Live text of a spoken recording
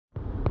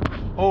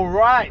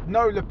Alright,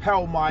 no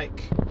lapel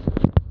mic,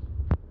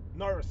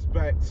 no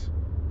respect.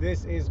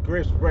 This is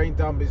Griff's Brain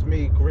Dump. It's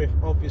me, Griff.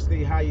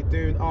 Obviously, how you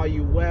doing? Are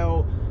you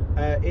well?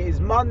 It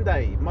is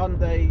Monday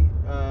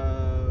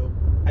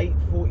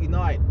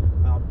 8:49.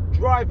 I'm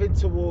driving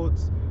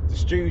towards the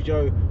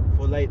studio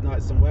for late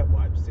nights and wet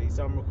wipes. See,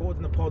 so I'm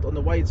recording a pod on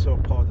the way to a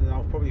pod, and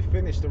I'll probably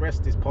finish the rest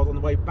of this pod on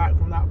the way back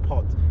from that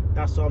pod.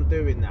 That's what I'm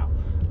doing now.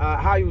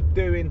 How you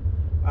doing?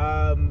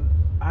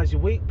 How's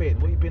your week been?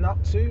 What you been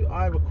up to?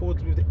 I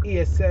recorded with the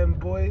ESM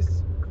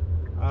boys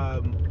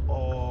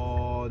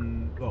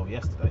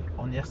yesterday.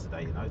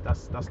 You know,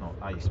 that's not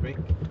how you speak.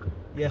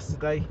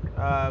 Yesterday,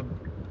 I'll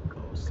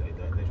say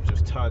that they're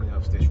just turning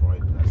off this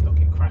road. Let's not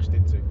get crashed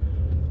into.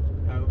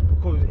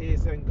 Recorded with the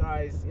ESM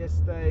guys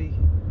yesterday.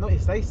 Not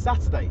yesterday,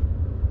 Saturday.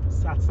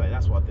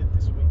 That's what I did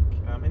this week.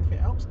 Anything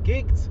else?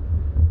 Gigged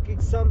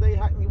Sunday,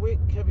 Hackney Wick,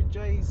 Kevin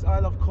J's I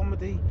Love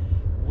Comedy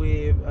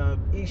with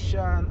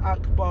Ishan,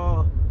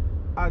 Akbar,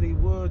 Ali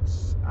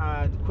Woods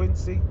and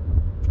Quincy.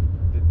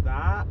 Did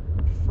that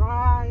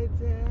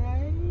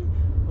Friday.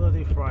 What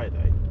did I do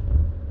Friday?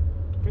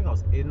 I think I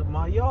was in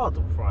my yard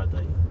on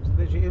Friday. I was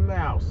literally in my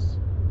house.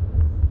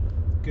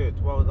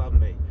 Good, well done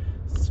me.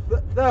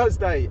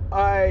 Thursday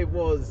I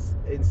was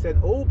in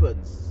St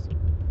Albans,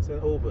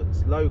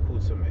 local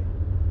to me.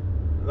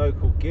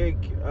 Local gig,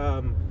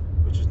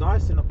 which was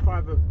nice in a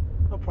private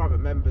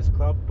members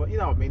club, but you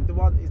know what I mean, the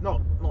one is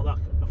not like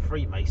a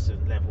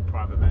Freemason level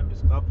private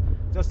members club,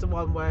 just the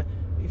one where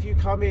if you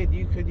come in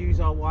you can use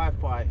our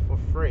Wi-Fi for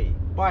free.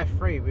 By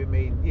free we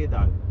mean, you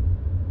know,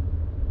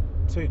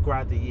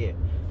 £2,000 a year.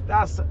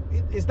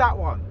 Is that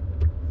one.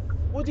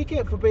 What do you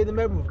get for being a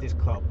member of this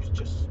club?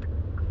 Just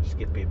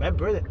get to be a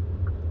member, innit?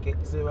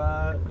 Get to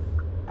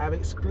have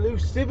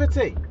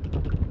exclusivity.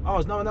 Oh,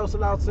 is no one else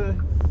allowed to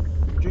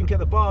drink at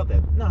the bar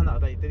then? No,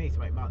 they need to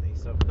make money,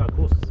 so no, of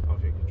course I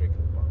think you can drink at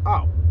the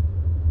bar. Oh,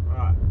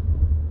 right.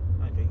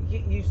 Okay.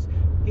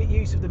 Get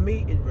use of the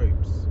meeting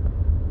rooms,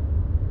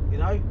 you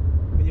know,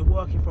 when you're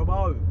working from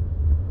home.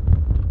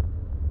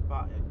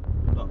 But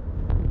look,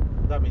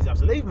 that means I have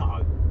to leave my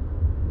home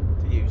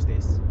to use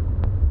this.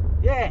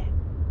 Yeah,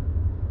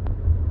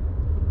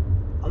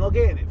 I'm not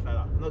getting it,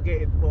 fella. I'm not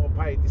getting what I'm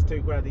paid this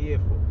 £2,000 a year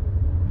for.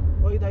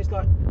 Well, you know, it's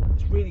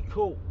really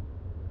cool.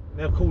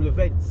 They have cool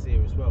events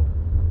here as well.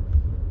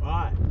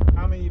 Right,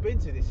 how many have you been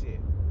to this year?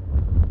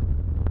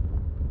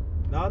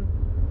 None?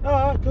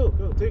 Oh, cool.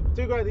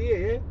 £2,000 a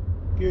year, yeah?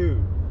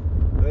 Good.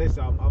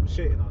 Listen, I'm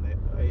shitting on it.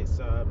 It's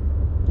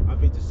I've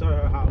been to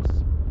Soho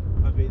House.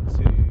 I've been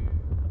to, I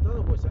don't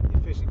know what's that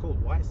officially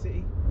called, White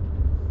City?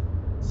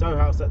 Soho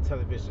House at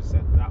Television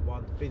Centre, that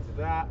one. Been to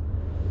that.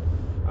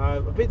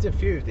 I've been to a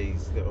few of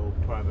these little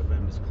private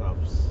members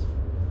clubs.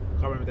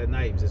 Can't remember their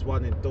names. There's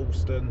one in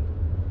Dalston.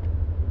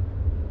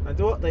 And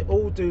what they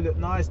all do look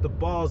nice. The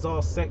bars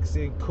are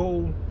sexy and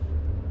cool.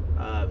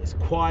 It's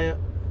quiet.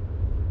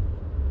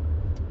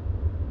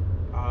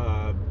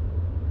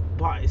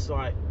 But it's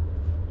like,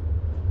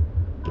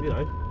 you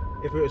know,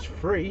 if it was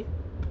free,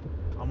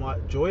 I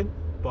might join.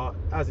 But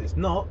as it's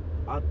not,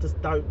 I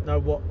just don't know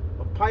what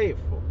I'm paying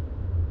for.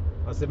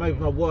 I said maybe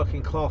my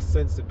working class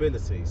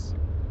sensibilities,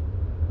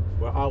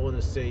 where I want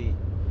to see,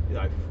 you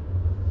know,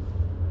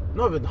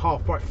 not even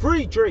half price,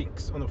 free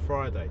drinks on a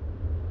Friday.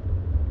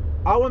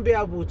 I won't be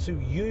able to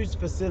use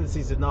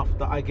facilities enough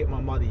that I get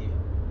my money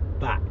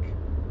back.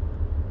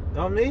 You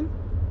know what I mean?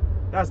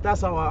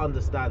 That's how I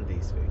understand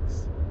these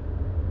things.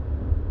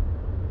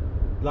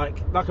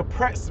 Like a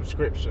Pret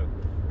subscription.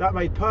 That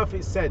made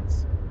perfect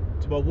sense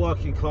to my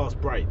working class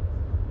brain.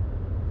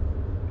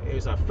 It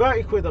was like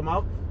 £30 a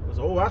month. I was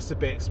like, oh, that's a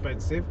bit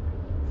expensive.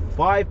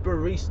 5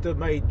 barista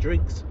made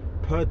drinks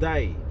per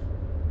day.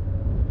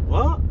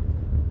 What?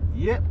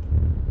 Yep.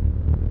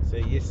 So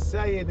you're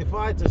saying if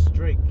I just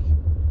drink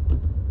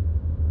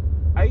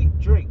 8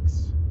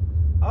 drinks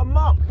a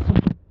month,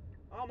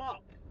 I'm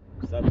up.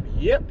 So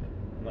yep,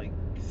 like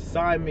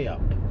sign me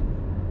up.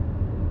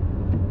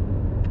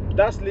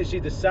 That's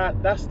literally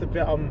that's the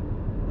bit I'm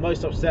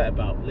most upset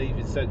about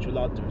leaving Central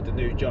London with the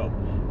new job.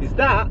 Is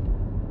that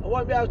I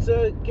won't be able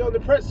to get on the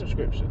Pret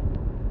subscription.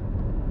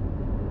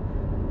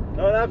 I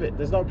don't have it.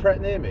 There's no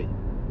Pret near me.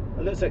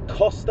 I looked at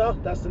Costa.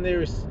 That's the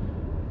nearest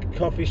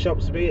coffee shop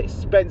to me.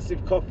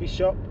 Expensive coffee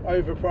shop,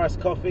 overpriced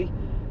coffee,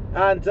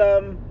 and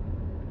to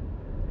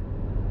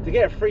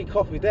get a free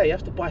coffee there, you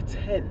have to buy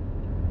 10.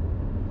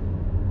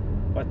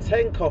 Buy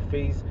 10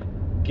 coffees,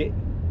 get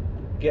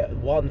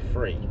 1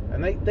 free,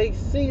 and they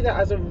see that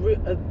as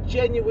a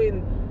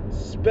genuine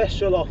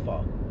special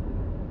offer.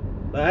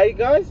 But hey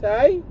guys,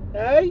 hey,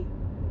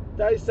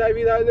 don't say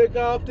we don't look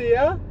after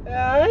you,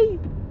 hey.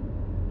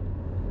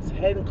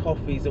 10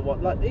 coffees and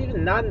what? Like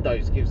even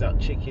Nando's gives out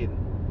chicken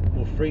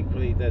more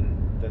frequently than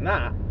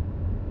that.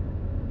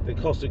 The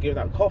cost of giving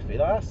out coffee,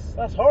 like,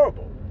 that's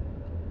horrible.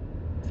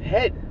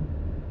 10.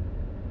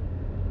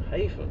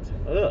 Pay for it.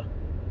 Ugh.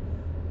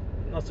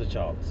 Not a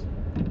chance.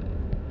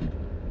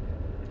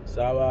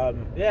 So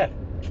yeah,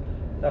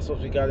 that's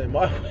what's been going in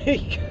my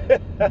week.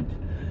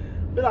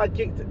 But I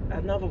gigged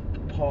another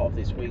part of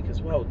this week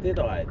as well, did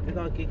I? Did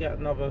I gig out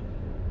another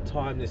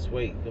time this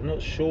week. I'm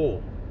not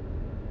sure.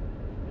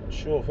 I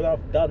feel like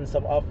I've done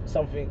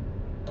something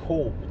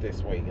cool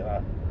this week, and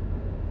that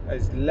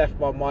has left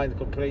my mind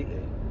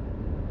completely.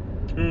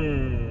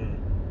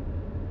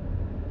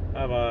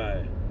 Have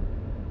I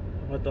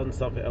done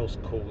something else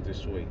cool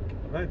this week?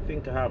 I don't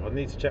think I have. I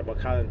need to check my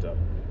calendar.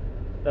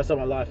 That's how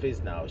my life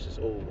is now. It's just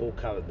all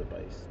calendar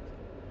based.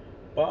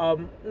 But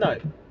no.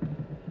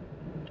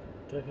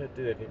 Don't think I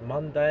did anything.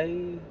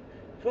 Monday.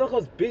 I feel like I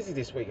was busy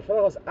this week. I feel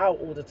like I was out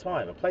all the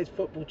time. I played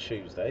football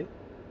Tuesday.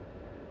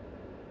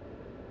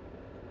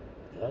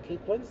 Did I kick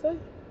Wednesday?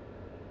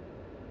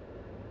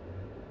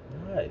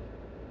 No. I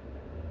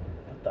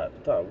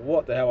don't know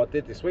what the hell I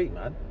did this week,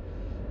 man.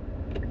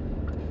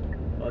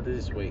 What I did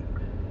this week.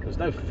 There's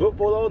no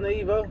football on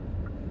either.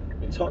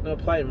 Tottenham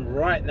are playing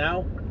right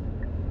now.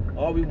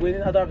 Are we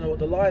winning? I don't know what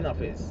the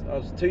lineup is. I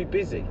was too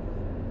busy.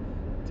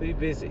 Too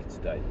busy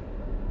today.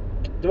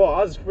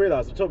 I just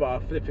realised I'm talking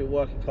about our flipping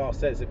working class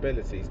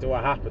sensibilities. Do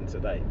what happened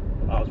today?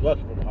 I was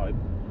working from home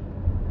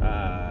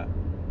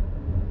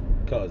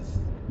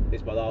because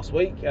it's my last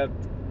week and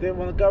didn't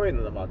want to go in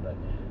on a Monday.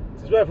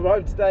 So I was working from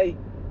home today,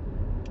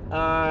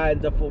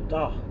 and I thought,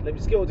 let me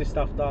just get all this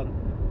stuff done.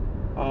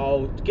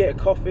 I'll get a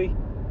coffee.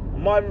 I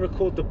might even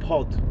record the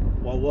pod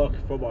while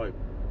working from home.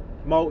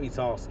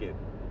 Multitasking.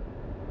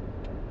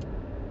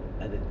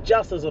 And then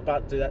just as I was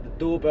about to do that, the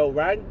doorbell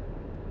rang.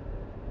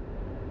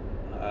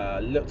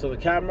 Looked on the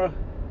camera.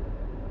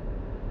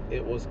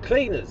 It was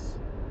cleaners.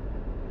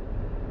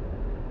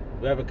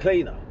 We have a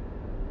cleaner.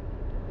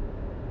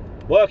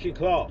 Working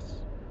class.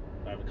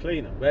 We have a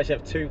cleaner. We actually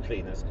have two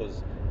cleaners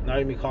because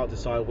Naomi can't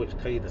decide which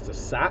cleaner to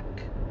sack.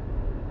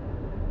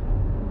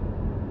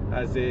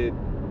 As in,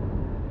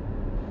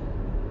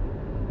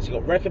 she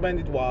got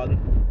recommended one.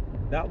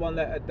 That one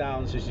let her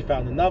down, so she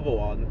found another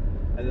one.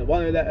 And the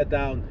one who let her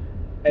down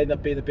ended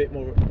up being a bit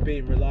more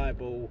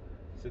reliable.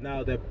 So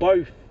now they're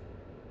both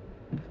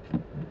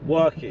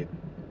working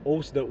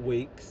alternate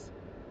weeks,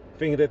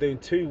 thinking they're doing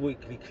 2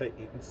 weekly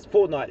cleans,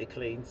 fortnightly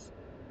cleans,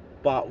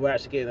 but we're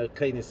actually getting a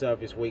cleaning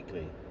service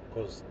weekly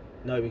because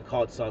we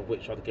can't decide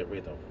which one to get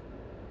rid of.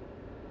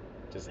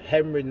 Just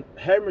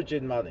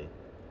hemorrhaging money.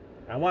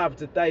 And what happened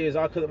today is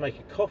I couldn't make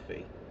a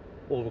coffee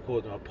or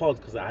record my pod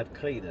because I had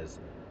cleaners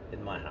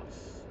in my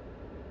house.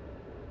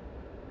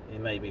 It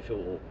made me feel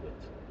awkward,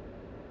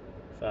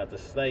 so I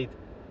just stayed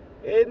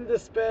in the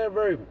spare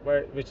room,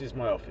 which is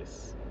my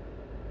office,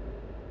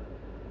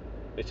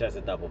 which has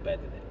a double bed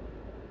in it.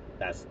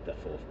 That's the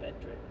 4th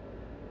bedroom.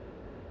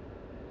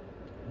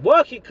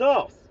 Working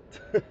class.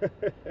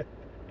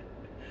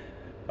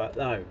 But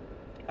no.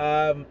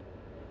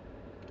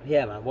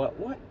 Yeah, man.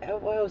 What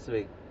else do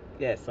we?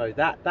 Yeah. So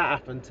that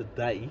happened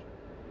today.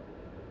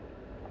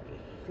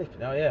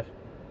 Flipping. Oh yeah.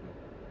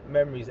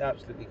 Memory's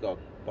absolutely gone.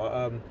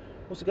 But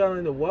what's going on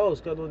in the world?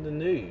 What's going on in the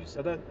news?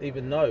 I don't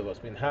even know what's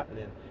been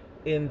happening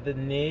in the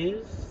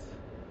news.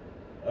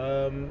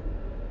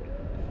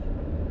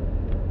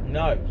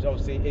 No, so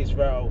obviously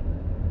Israel,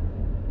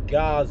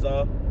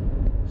 Gaza,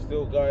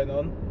 still going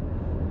on.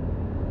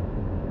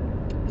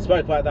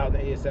 Spoke about that on the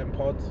ESM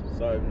pod,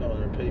 so I'm not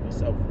going to repeat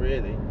myself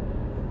really.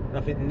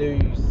 Nothing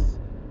news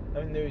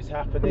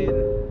happening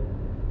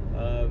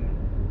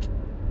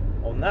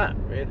on that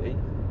really.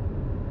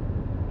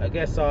 I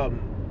guess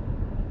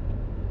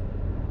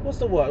what's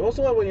the word? What's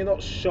the word when you're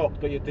not shocked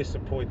but you're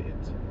disappointed?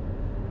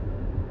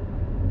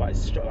 Like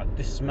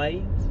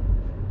dismayed.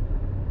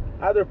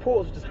 I had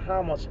reports of just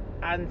how much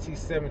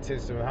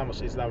anti-Semitism and how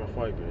much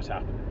Islamophobia is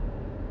happening.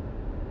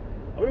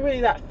 Are we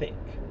really that thick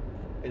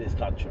in this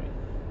country?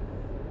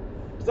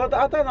 Because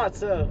I don't like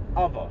to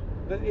other.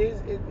 It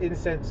is in the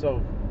sense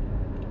of,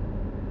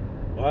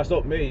 well, that's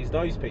not me, it's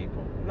those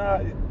people.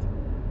 No,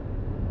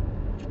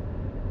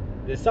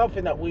 there's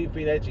something that we've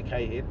been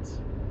educated,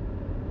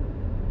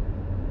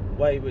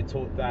 way we're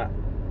taught that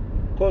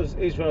because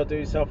Israel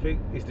do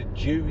something, it's the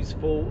Jews'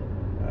 fault.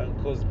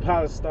 Because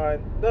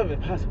Palestine,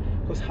 because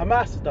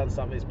Hamas has done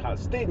something, it's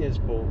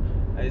Palestinians' fault,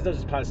 and it's not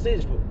just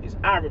Palestinians' fault, it's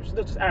Arabs, it's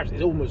not just Arabs,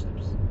 it's all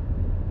Muslims.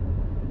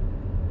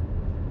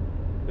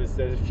 There's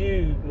a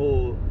few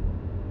more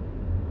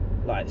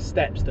like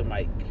steps to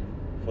make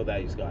for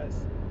those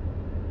guys.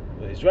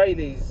 But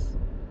Israelis,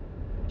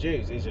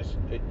 Jews, it's just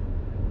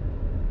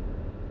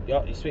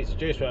you speak to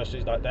Jewish people,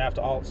 it's like they have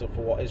to answer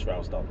for what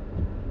Israel's done.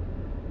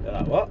 They're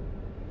like, what?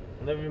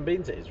 I've never even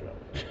been to Israel.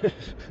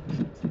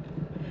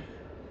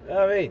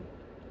 I mean,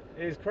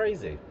 it's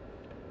crazy.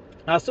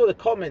 I saw the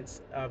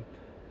comments. I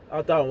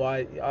don't know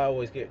why I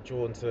always get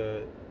drawn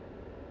to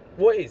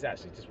what is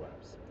actually just what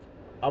happens.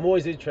 I'm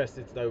always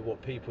interested to know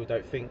what people who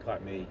don't think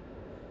like me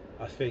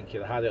are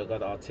thinking, how they're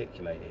going to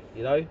articulate it.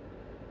 You know,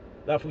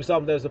 like for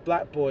example, there was a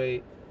black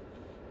boy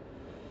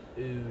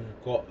who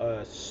got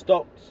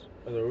stopped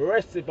and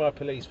arrested by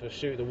police for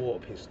shooting a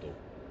water pistol.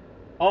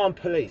 Armed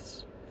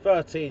police,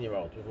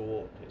 13-year-old with a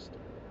water pistol.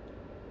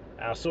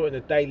 I saw it in the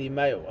Daily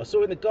Mail. I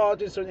saw it in the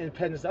Guardian, I saw it in the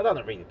Independent. I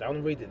don't read it. I want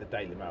to read it in the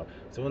Daily Mail.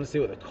 So I want to see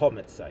what the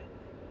comments say.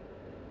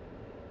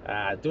 Do you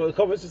know what the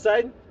comments are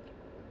saying?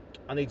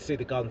 I need to see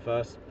the gun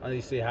first. I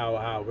need to see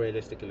how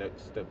realistic it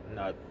looks.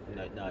 No,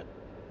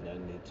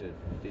 need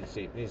to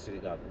see the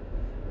gun.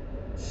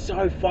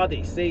 So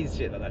funny seeing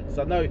shit like that, because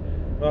I know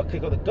when I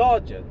click on the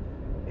Guardian,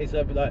 it's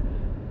gonna be like,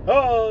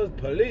 oh,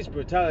 police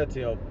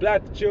brutality of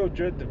black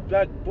children, the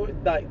black boy,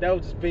 like they'll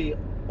just be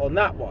on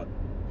that one,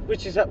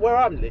 which is where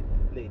I'm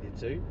leading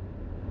to.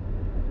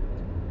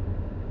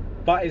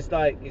 But it's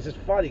like, it's just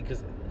funny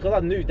because I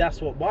knew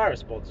that's what my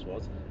response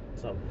was.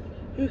 So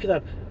who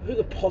could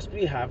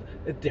possibly have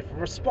a different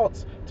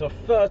response to a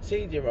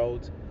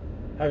 13-year-old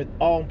having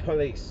armed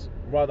police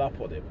run up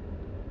on him?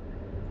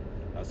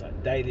 I was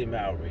like, Daily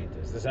Mail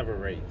readers, let's have a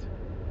read.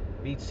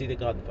 Need to see the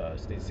gun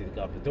first. Need to see the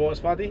gun first. Do you know what's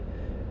funny?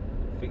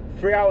 I think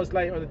 3 hours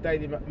later on the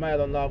Daily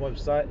Mail online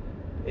website,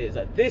 it's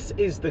like, this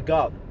is the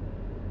gun,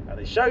 and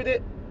they showed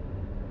it.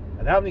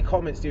 And how many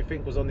comments do you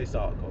think was on this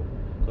article?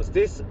 Because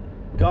this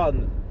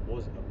gun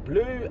was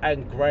blue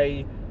and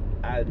grey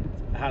and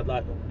had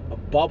like a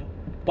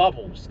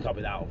bubbles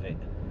coming out of it.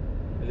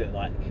 It looked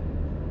like,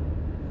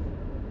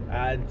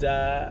 and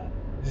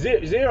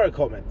zero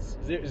comments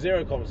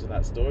on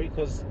that story,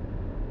 because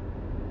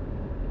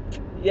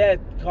yeah,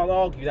 can't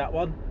argue that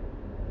one.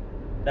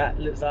 That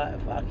looks like a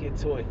fucking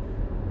toy.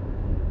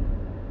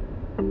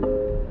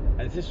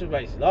 And this just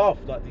makes me laugh,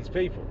 like these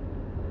people.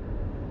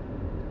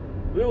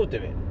 We all do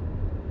it.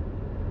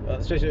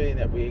 Especially on the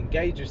internet, we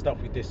engage with stuff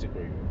we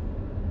disagree with.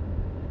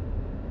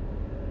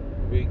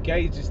 We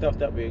engage with stuff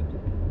that we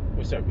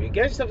engage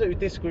with stuff that we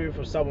disagree with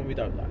from someone we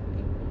don't like.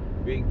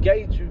 We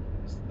engage with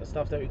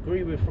stuff that we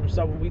agree with from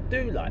someone we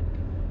do like.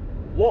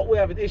 What we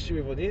have an issue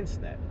with on the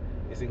internet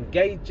is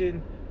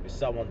engaging with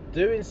someone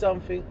doing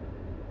something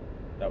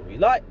that we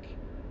like,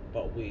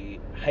 but we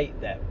hate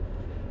them.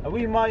 And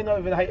we might not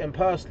even hate them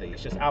personally,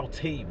 it's just our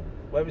team,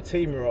 whatever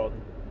team we're on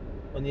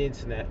the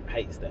internet,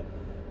 hates them.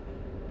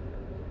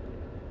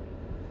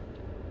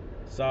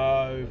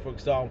 So, for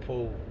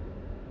example,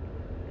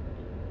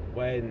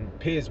 when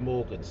Piers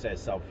Morgan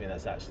says something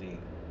that's actually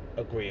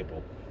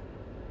agreeable,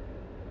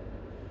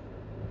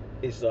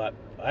 it's like,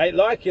 I ain't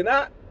liking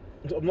that,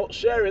 I'm not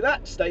sharing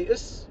that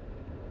status,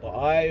 but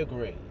I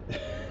agree.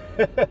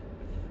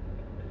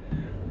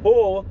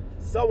 Or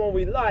someone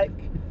we like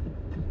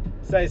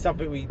say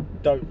something we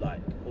don't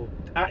like, or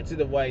act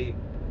in a way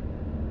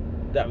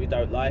that we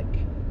don't like,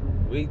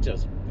 we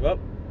just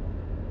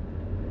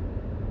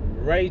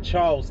Ray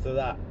Charles to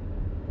that.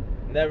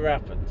 Never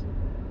happened.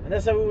 And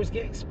that's how we always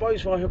get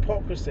exposed for our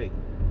hypocrisy.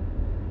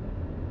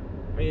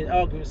 When you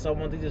argue with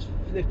someone, they just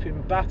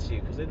flipping batter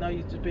you because they know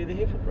you're just being a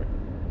hypocrite.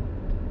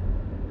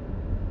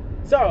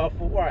 So I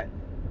thought, right,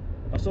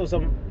 I saw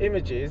some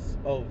images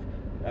of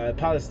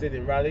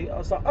Palestinian rally. I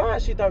was like, I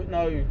actually don't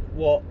know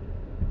what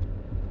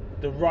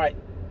the right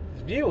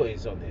view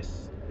is on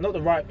this. Not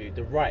the right view,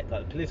 the right,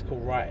 like the political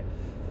right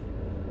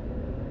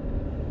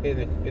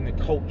in the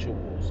culture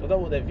wars. I don't know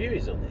what their view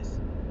is on this.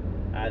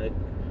 And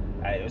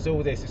it was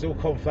all this, it's all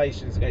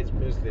conflations against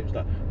Muslims,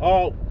 like,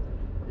 oh,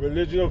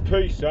 religion of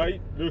peace, eh?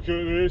 Look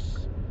at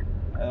this.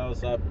 And I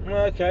was like,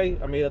 okay,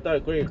 I mean, I don't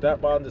agree with that,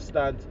 but I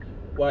understand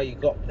why you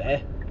got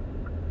there.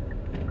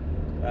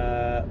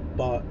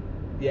 But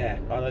yeah,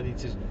 I don't need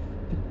to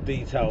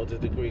detail the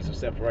degrees of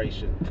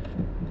separation.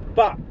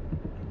 But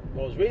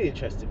what was really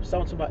interesting was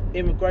something about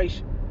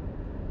immigration.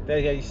 There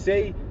you go, you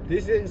see,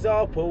 this is an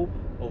example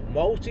of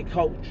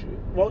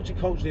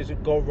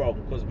multiculturalism gone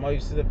wrong, because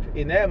most of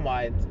in their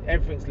mind,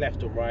 everything's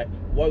left or right,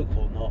 woke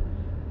or not,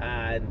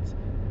 and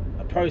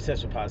a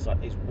protest for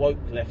Palestine is woke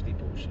lefty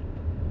bullshit.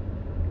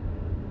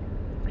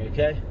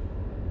 Okay,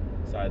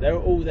 so they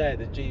were all there,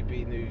 the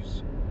GB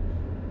News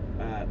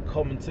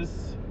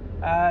commenters,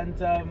 and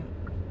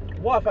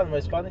what I found the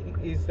most funny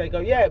is they go,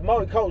 yeah,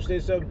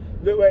 multiculturalism,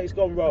 look where it's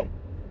gone wrong.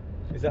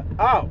 Is that,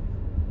 oh,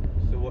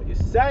 so what you're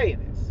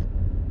saying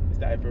is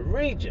that if a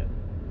region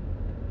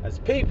has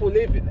people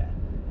living there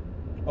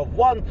of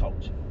one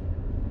culture,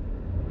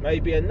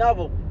 maybe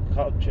another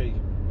country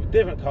with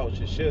different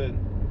cultures shouldn't,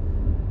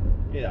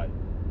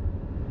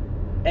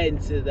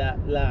 enter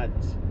that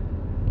land,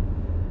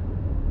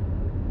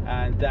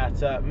 and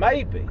that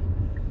maybe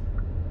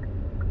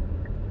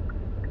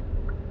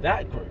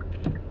that group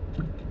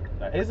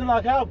that isn't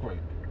like our group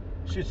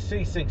should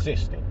cease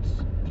existence.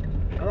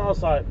 And I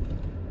was like,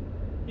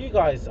 you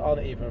guys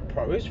aren't even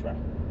pro-Israel.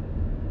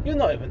 You're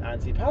not even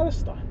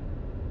anti-Palestine.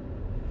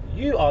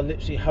 You are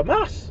literally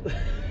Hamas.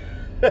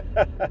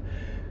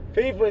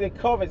 People in the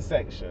comment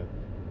section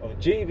of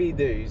GB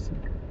News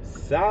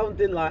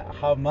sounding like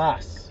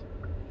Hamas.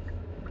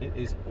 It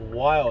is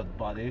wild,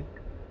 buddy.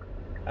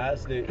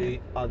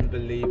 Absolutely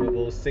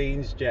unbelievable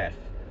scenes, Jeff.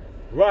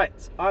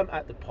 Right, I'm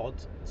at the pod,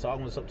 so I'm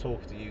going to stop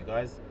talking to you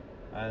guys,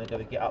 and I'm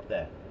going to get up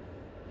there.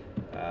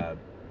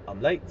 I'm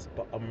late,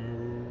 but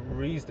I'm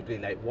reasonably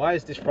late. Why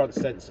is this front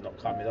sensor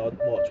not coming on?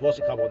 Watch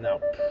it come on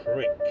now,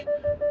 prick.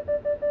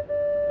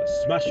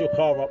 Smash your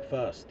car up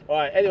first.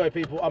 Alright, anyway,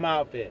 people, I'm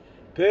out of here.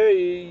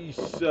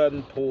 Peace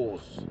and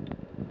pause.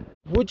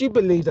 Would you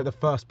believe that the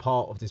first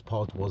part of this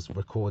pod was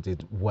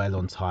recorded well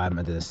on time,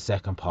 and then the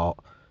second part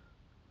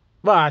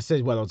Well, I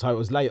said well on time. It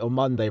was late on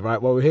Monday,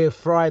 right? Well, we're here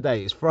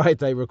Friday. It's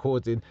Friday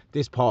recording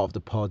this part of the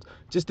pod.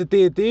 Just the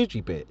Dear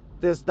Deirdre bit.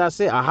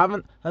 That's it. I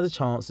haven't had a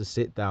chance to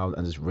sit down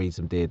and just read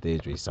some Dear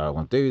Deirdre. So I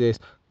want to do this,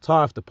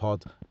 tie off the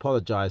pod,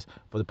 apologise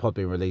for the pod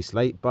being released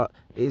late, but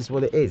it is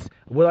what it is.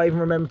 Will I even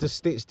remember to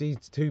stitch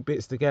these two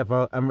bits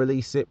together and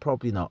release it?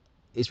 Probably not.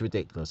 It's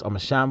ridiculous. I'm a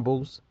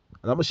shambles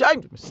and I'm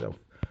ashamed of myself.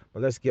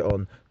 But let's get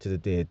on to the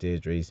Dear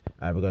Deirdres,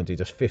 and we're going to do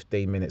just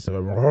 15 minutes of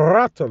a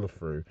rattle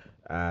through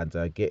and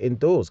get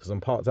indoors because I'm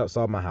parked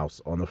outside my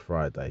house on a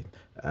Friday.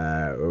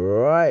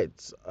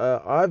 Right,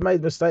 I've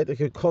made a mistake that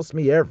could cost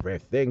me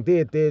everything.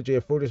 Dear Deirdre,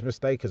 a foolish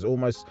mistake has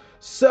almost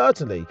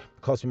certainly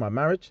cost me my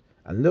marriage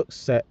and looks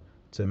set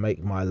to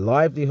make my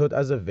livelihood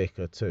as a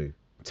vicar too.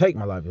 Take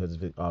my livelihood as a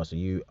vicar. Oh, so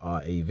you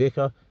are a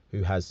vicar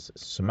who has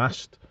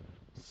smashed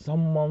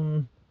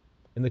someone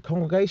in the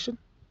congregation?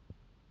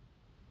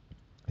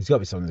 There's got to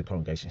be someone in the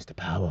congregation. It's the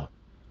power.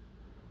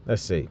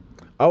 Let's see.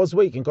 I was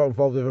weak and got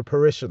involved with a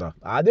parishioner.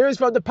 There is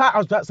from the I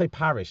was about to say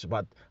parish,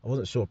 but I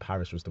wasn't sure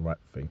parish was the right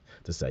thing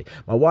to say.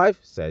 My wife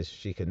says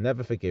she can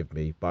never forgive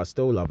me, but I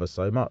still love her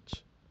so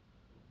much.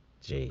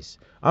 Jeez.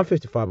 I'm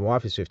 55, my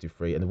wife is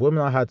 53, and the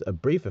woman I had a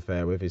brief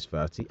affair with is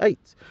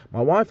 38.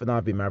 My wife and I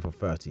have been married for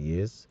 30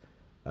 years.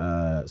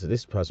 So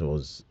this person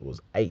was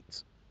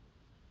 8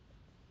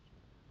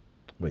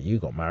 when you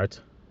got married.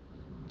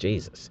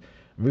 Jesus.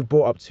 We've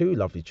brought up 2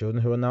 lovely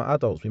children who are now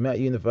adults. We met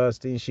at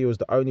university and she was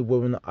the only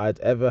woman I'd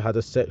ever had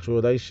a sexual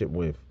relationship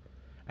with.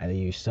 And then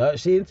you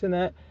search the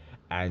internet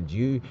and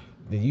you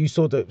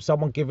saw that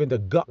someone giving the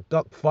guck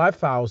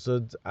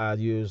 5,000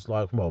 and you was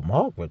like, well,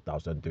 Margaret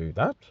doesn't do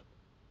that.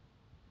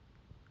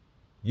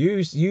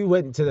 You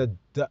went to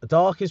the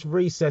darkest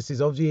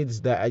recesses of the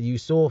internet and you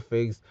saw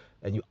things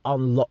and you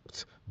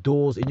unlocked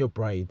doors in your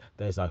brain.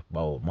 There's like,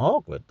 well,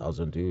 Margaret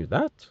doesn't do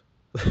that.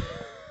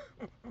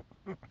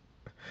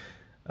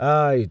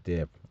 Oh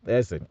dear.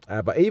 Listen,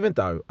 but even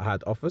though I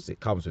had offers, it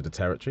comes with the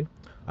territory.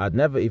 I'd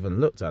never even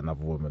looked at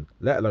another woman,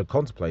 let alone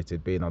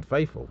contemplated being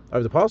unfaithful.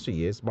 Over the past few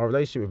years, my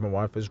relationship with my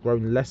wife has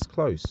grown less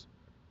close.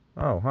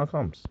 Oh, how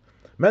comes?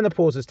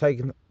 Menopause has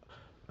taken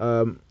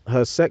away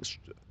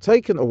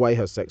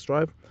her sex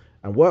drive,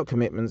 and work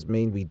commitments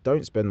mean we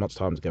don't spend much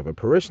time together. A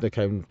parishioner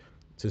came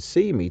to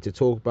see me to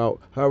talk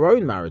about her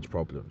own marriage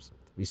problems.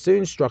 We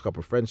soon struck up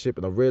a friendship,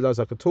 and I realised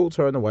I could talk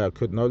to her in a way I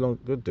could no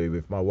longer do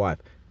with my wife.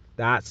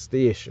 That's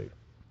the issue.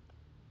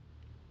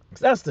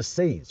 That's the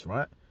seeds,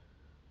 right?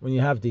 When you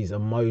have these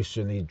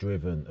emotionally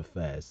driven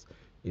affairs,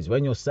 is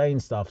when you're saying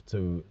stuff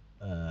to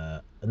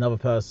another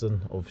person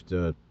of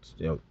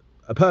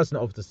a person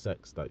of the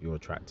sex that you're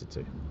attracted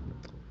to.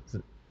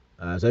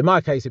 So in my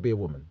case, it'd be a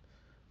woman.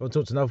 If I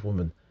talk to another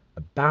woman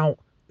about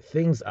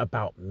things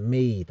about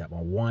me that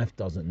my wife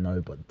doesn't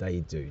know, but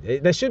they do.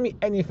 There shouldn't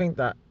be anything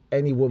that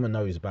any woman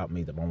knows about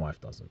me that my wife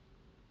doesn't.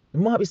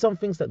 There might be some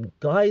things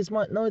that guys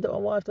might know that my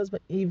wife does,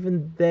 but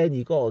even then,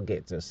 you gotta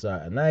get to a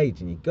certain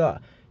age, and you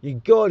gotta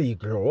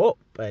grow up,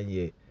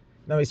 and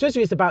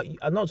especially it's about.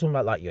 I'm not talking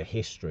about like your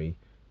history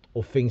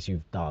or things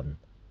you've done.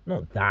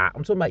 Not that.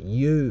 I'm talking about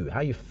you, how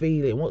you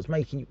feeling, what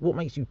makes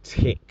you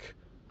tick.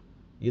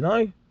 You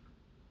know,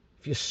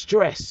 if you're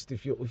stressed,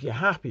 if you're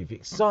happy, if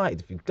you're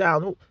excited, if you're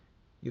down,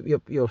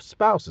 your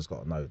spouse has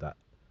got to know that.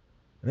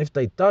 And if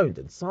they don't,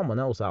 then someone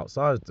else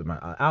outside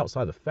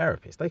the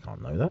therapist, they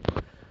can't know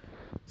that.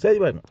 So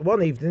anyway,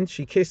 one evening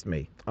she kissed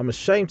me. I'm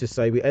ashamed to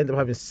say we ended up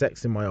having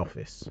sex in my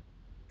office.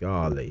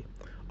 Golly.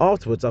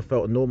 Afterwards I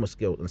felt enormous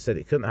guilt and said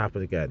it couldn't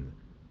happen again.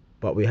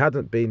 But we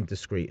hadn't been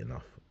discreet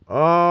enough.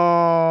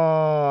 Oh,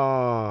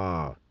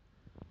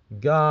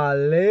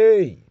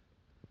 golly.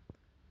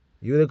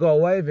 You would have got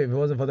away with it if it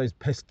wasn't for those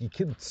pesky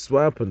kids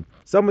swerping.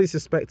 Somebody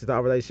suspected that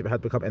our relationship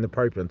had become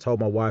inappropriate and told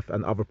my wife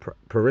and other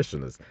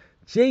parishioners.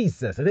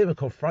 Jesus, I didn't even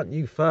confront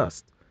you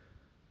first.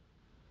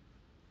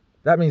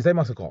 That means they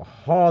must have got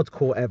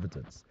hardcore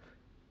evidence.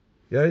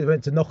 They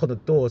went to knock on the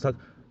door. It's like,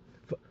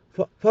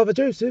 Father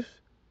Joseph,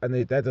 and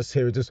they're just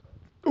hearing just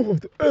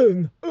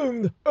hearing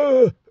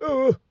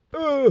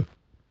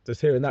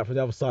that from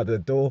the other side of the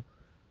door.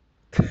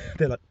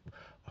 They're like,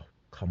 oh,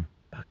 come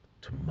back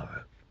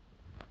tomorrow.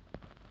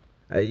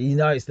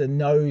 It's the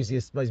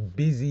nosiest, most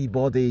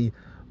busybody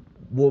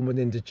woman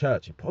in the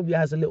church. He probably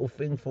has a little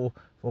thing for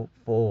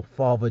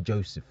Father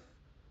Joseph.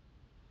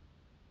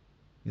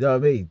 You know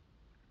what I mean?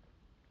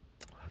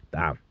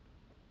 Damn.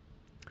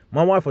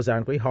 My wife was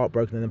angry,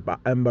 heartbroken and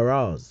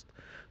embarrassed.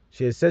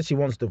 She had said she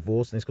wants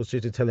divorce and it's because she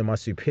was telling my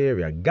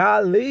superior.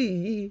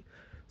 Golly!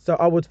 So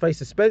I would face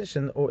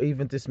suspension or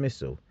even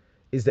dismissal.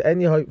 Is there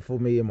any hope for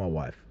me and my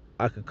wife?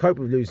 I could cope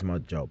with losing my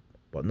job,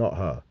 but not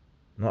her.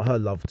 Not her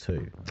love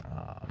too.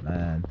 Ah,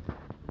 man.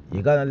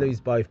 You're going to lose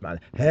both, man.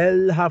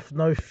 Hell hath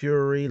no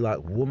fury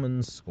like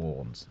woman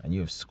scorns. And you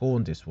have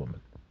scorned this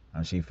woman.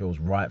 And she feels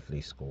rightfully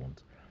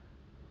scorned.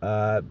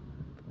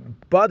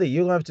 Buddy,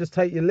 you're going to have to just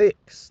take your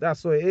licks.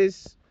 That's what it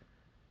is.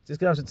 Just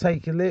going to have to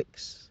take your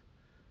licks.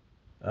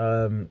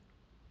 One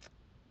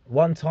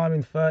time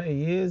in 30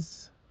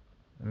 years.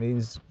 I mean,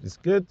 it's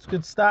good. It's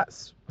good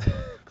stats.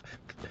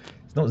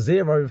 It's not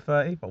 0 in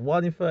 30, but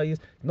 1 in 30 years.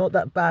 Not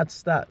that bad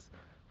stats.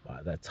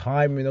 But the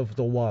timing of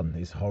the one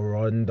is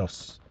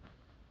horrendous.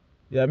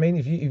 You know what I mean?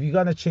 If you're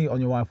going to cheat on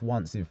your wife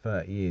once in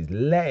 30 years,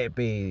 let it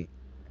be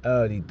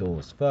early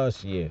doors,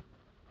 first year.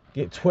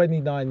 Get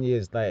 29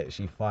 years later,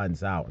 she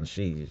finds out and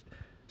she's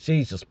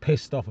just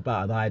pissed off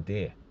about an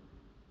idea.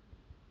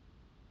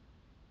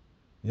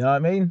 You know what I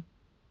mean?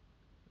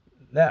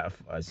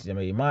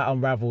 It might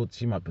unravel.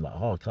 She might be like,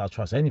 oh, can I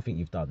trust anything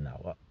you've done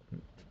now?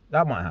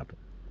 That might happen.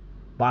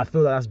 But I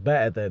feel like that's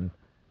better than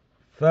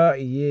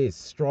 30 years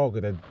stronger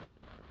than,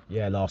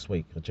 yeah, last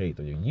week I cheated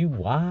on you. You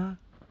what?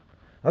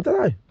 I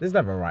don't know. There's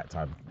never a right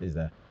time, is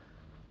there?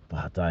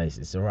 But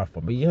it's a rough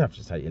one. But you have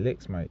to take your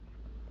licks, mate.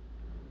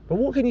 But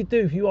what can you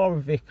do if you are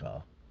a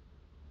vicar?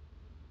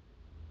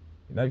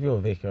 You know, if you're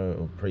a vicar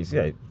or a priest,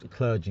 a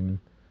clergyman,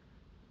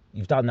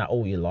 you've done that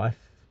all your life.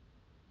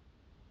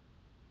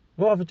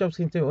 What other jobs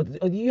can you do?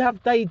 Or you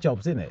have day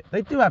jobs, innit?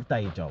 They do have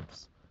day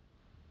jobs.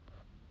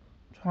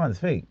 I'm trying to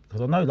think,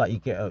 because I know like you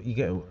get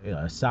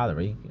a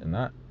salary and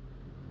that,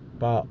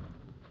 but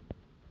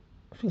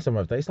I think some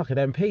of it's like an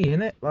MP,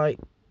 innit? Like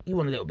you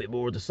want a little bit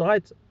more on the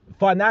side,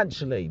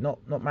 financially, not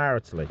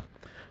maritally.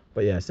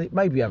 But yeah, see,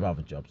 maybe you have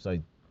other jobs. So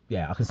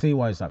yeah, I can see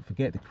why it's like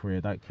forget the career,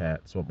 don't care,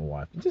 it's what my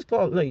wife. You just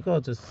gotta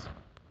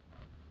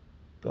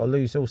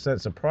lose all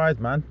sense of pride,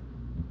 man.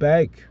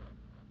 Beg.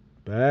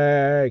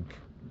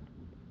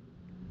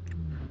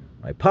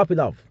 Right, puppy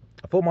love.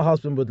 I thought my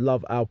husband would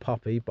love our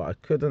puppy, but I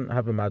couldn't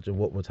have imagined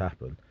what would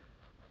happen.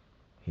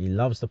 He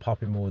loves the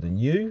puppy more than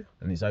you,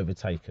 and it's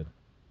overtaken.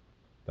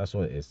 That's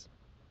what it is.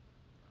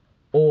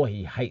 Or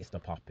he hates the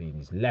puppy and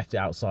he's left it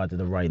outside in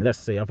the rain. Let's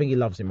see. I think he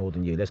loves it more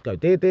than you. Let's go.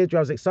 Dear Deirdre,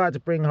 I was excited to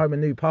bring home a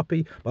new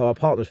puppy, but my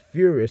partner's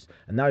furious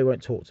and now he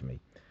won't talk to me.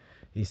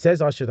 He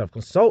says I should have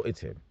consulted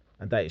him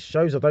and that it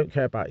shows I don't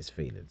care about his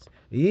feelings.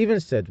 He even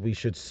said we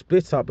should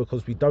split up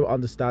because we don't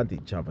understand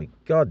each other.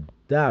 God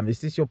damn,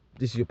 is this your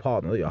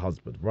partner, not your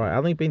husband? Right, how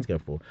long have you been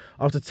together for?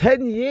 After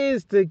 10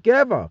 years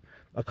together.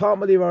 I can't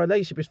believe our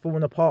relationship is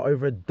falling apart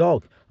over a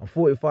dog. I'm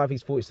 45,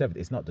 he's 47.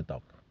 It's not the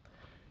dog.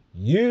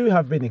 You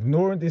have been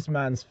ignoring this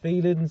man's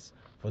feelings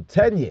for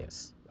 10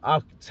 years. I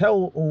can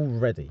tell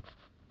already.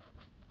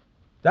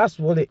 That's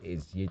what it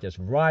is. You just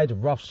ride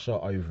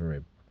roughshod over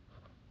him.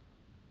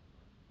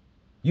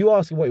 You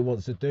ask him what he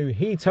wants to do.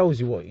 He tells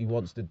you what he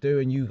wants to do.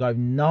 And you go,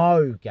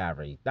 no,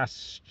 Gary, that's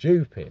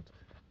stupid.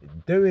 You're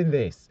doing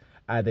this.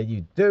 And then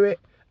you do it.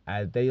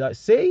 And they like,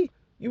 see,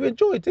 you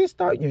enjoyed this,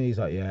 don't you? And he's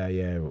like,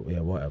 yeah,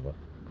 whatever.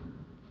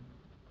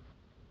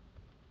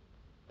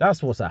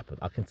 That's what's happened.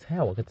 I can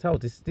tell.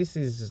 This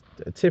is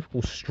a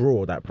typical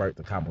straw that broke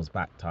the camel's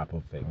back type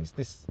of thing.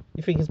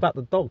 You think it's about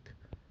the dog?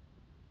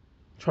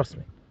 Trust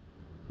me.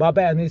 But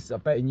I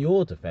bet in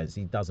your defence,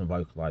 he doesn't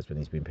vocalise when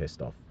he's been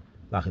pissed off.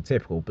 Like a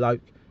typical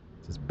bloke,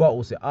 just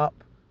bottles it up,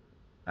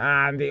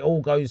 and it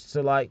all goes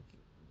to like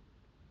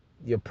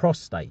your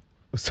prostate.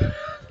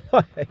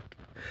 Like,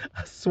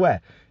 I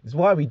swear, it's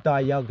why we die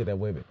younger than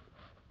women.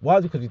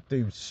 Why? Because we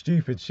do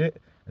stupid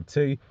shit. And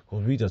two,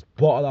 because we just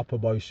bottle up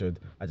emotion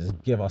and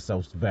just give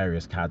ourselves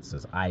various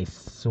cancers. I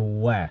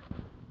swear.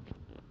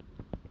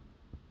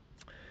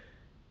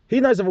 He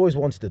knows I've always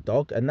wanted a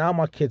dog, and now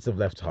my kids have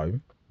left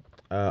home.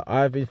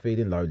 I've been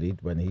feeling lonely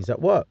when he's at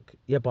work.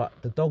 Yeah, but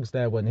the dog's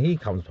there when he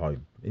comes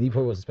home, and he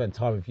probably wants to spend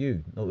time with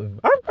you, not with.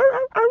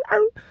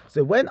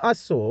 So when I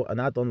saw an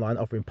ad online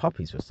offering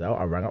puppies for sale,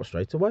 I rang up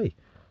straight away.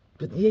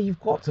 But yeah,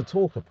 you've got to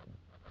talk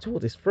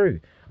this through.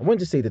 I went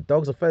to see the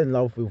dogs. I fell in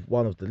love with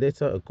one of the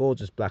litter, a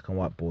gorgeous black and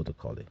white border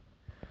collie.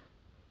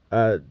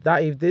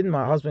 That evening,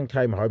 my husband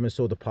came home and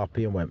saw the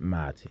puppy and went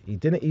mad. He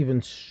didn't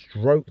even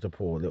stroke the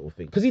poor little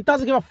thing because he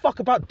doesn't give a fuck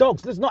about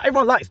dogs. Listen, not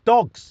everyone likes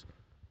dogs.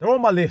 They're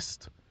on my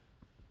list.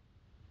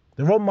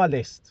 And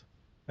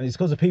it's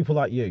because of people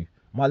like you.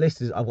 I've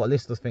got a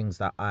list of things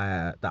that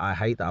I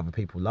hate that other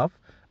people love.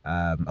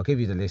 I'll give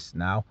you the list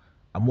now.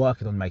 I'm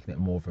working on making it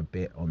more of a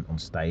bit on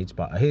stage,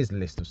 but here's the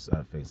list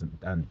of things.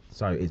 And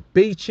so it's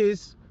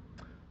beaches,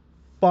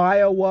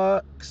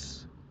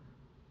 fireworks,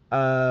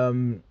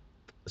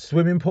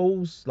 swimming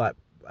pools, like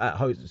at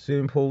home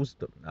swimming pools.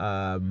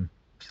 What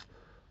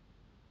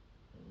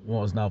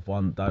was another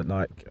one I don't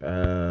like?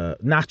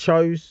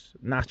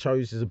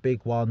 Nachos is a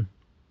big one.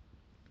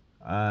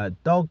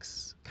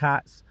 Dogs,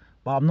 cats,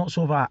 but I'm not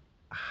sure if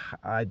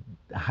I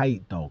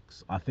hate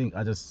dogs. I think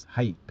I just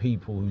hate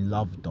people who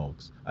love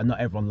dogs, and not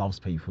everyone loves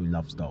people who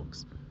loves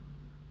dogs.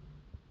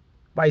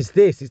 But it's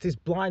this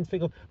blind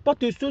thing of,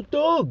 but it's the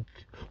dog.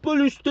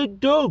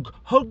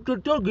 Hug the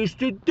dog, it's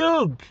the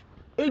dog.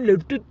 I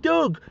love the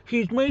dog.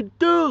 He's my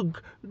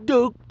dog.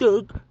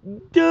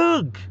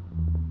 Dog.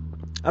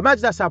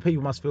 Imagine that's how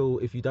people must feel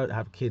if you don't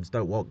have kids,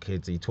 don't want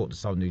kids, and you talk to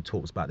someone who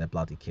talks about their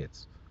bloody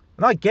kids.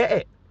 And I get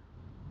it.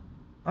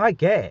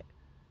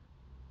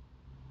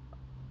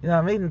 You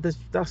know what I mean?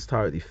 That's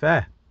totally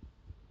fair.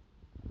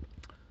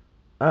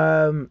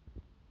 I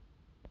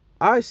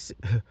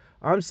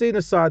I'm seeing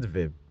a side of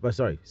him. But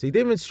sorry, so he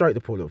didn't even stroke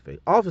the poor little thing.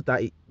 After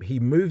that, he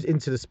moved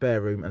into the spare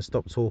room and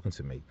stopped talking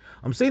to me.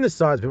 I'm seeing a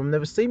side of him I've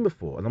never seen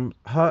before, and I'm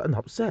hurt and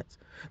upset.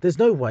 There's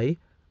no way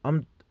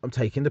I'm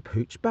taking the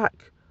pooch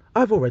back.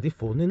 I've already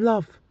fallen in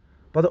love,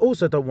 but I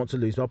also don't want to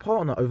lose my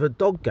partner over a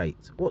dog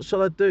gate. What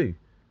shall I do?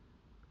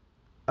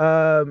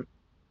 Why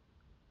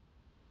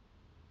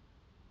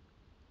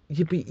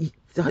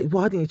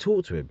didn't you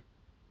talk to him?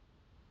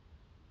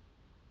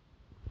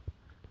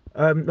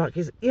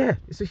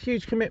 It's a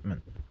huge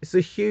commitment. It's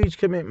a huge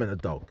commitment, a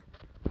dog.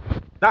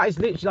 That is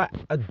literally like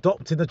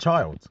adopting a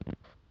child. You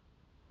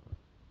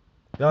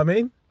know what I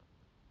mean?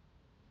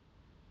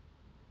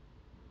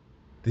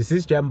 This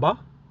is Jemba.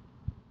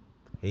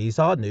 He's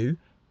our new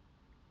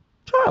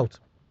child.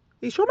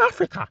 He's from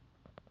Africa.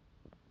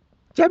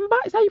 Jemba,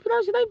 is that how you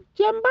pronounce your name?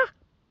 Jemba?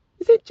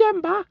 Is it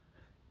Jemba?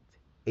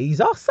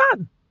 He's our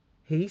son.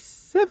 He's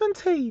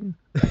 17.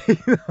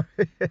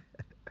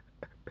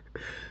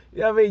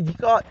 You know what I mean?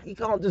 You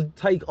can't just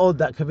take on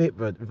that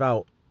commitment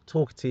without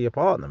talking to your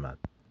partner, man.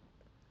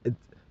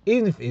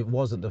 Even if it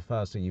wasn't the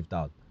first thing you've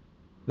done.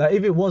 Like,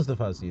 if it was the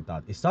first thing you've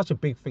done, it's such a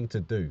big thing to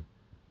do.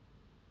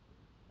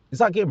 It's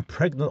like getting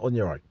pregnant on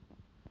your own.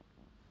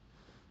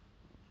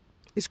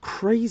 It's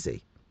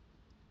crazy.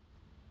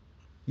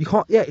 You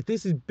can't,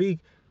 this is big.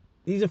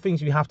 These are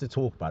things you have to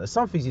talk about. There's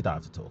some things you don't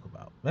have to talk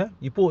about. Yeah?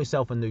 You bought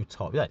yourself a new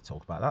top. You don't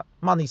talk about that.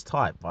 Money's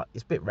tight, but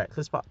it's a bit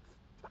reckless, but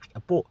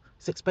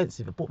it's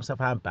expensive. I bought myself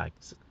a handbag.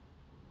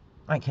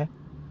 I don't care.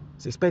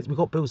 It's expensive. We've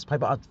got bills to pay,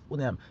 but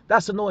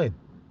that's annoying.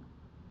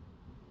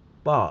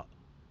 But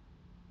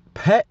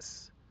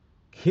pets,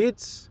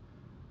 kids,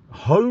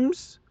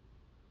 homes.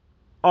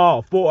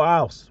 Oh, bought a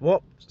house.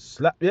 What?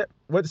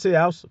 Went to see a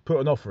house, put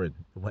an offer in.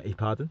 Wait,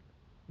 pardon?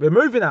 We're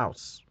moving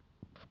house.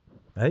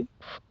 Hey?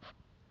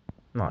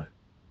 No.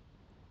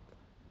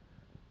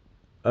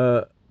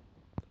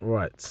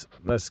 Right.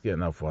 Let's get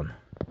another one.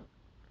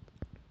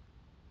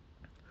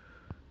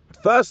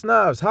 First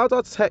nerves. How do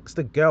I text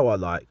a girl I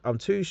like? I'm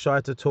too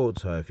shy to talk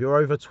to her. If you're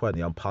over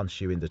 20, I'll punch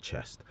you in the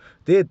chest.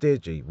 Dear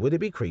Digi, would it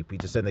be creepy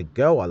to send a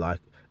girl I like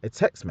a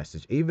text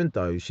message, even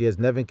though she has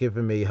never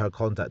given me her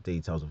contact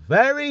details?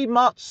 Very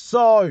much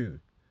so.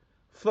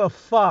 For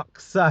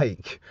fuck's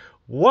sake.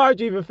 Why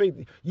do you even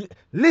think...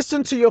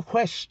 Listen to your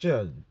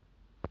question.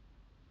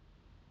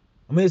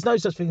 I mean, there's no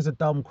such thing as a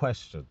dumb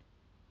question.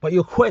 But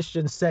your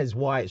question says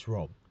why it's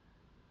wrong.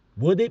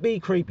 Would it be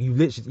creepy? You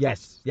literally...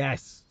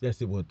 Yes,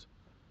 it would.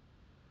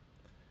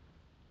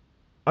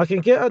 I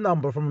can get a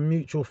number from a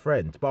mutual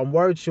friend, but I'm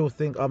worried she'll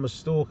think I'm a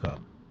stalker.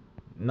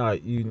 No.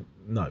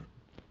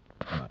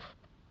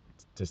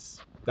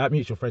 Just, that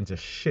mutual friend's a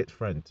shit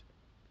friend.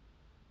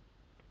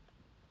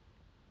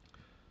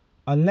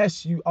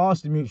 Unless you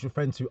ask the mutual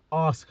friend to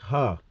ask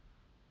her.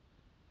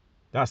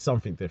 That's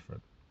something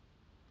different.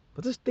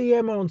 But just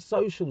DM her on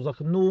socials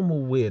like a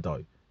normal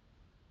weirdo.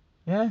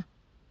 Yeah?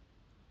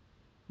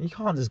 You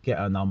can't just get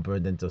her number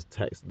and then just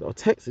text.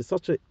 Text is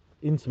such an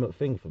intimate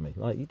thing for me.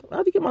 Like, how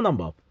do you get my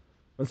number?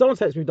 When someone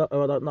texts me, I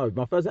don't know.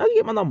 My first, how do you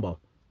get my number?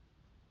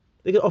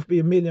 They could offer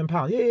me £1 million.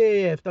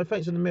 Yeah.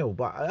 Thanks for the meal.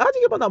 But how do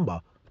you get my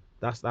number?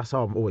 That's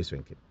how I'm always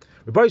thinking.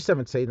 We're both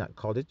 17 at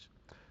college.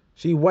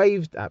 She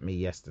waved at me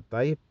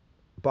yesterday,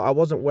 but I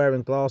wasn't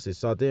wearing glasses,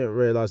 so I didn't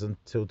realise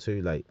until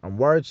too late. I'm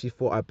worried she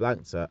thought I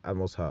blanked her and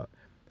was hurt.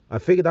 I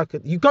figured I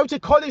could... You go to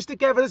college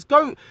together. Let's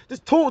go.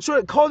 Just torture her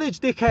at college,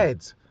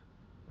 dickhead.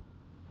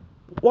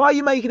 Why are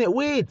you making it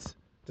weird?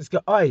 Just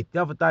go, hey,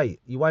 the other day,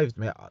 you waved at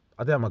me. I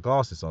didn't have my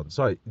glasses on.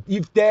 Sorry.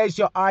 There's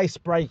your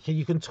icebreaker.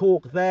 You can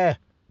talk there.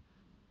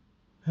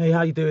 Hey,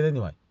 how you doing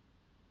anyway?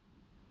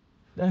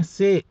 That's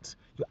it.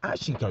 You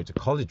actually go to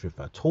college with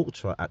her. Talk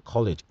to her at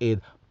college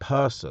in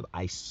person.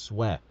 I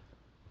swear.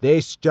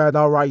 This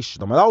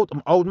generation, I'm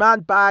an old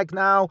man bag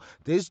now.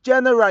 This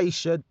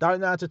generation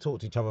don't know how to talk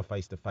to each other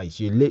face to face.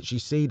 You literally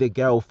see the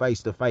girl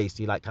face to face.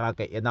 You're like, can I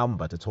get your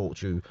number to talk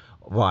to you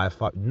via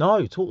phone?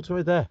 No, talk to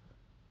her there.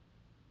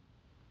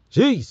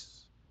 Jeez.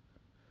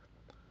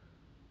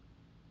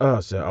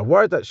 So I'm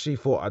worried that she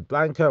thought I'd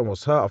blank her and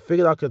was hurt. I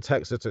figured I could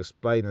text her to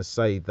explain and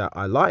say that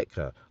I like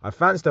her. I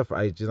fancied her for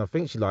ages and I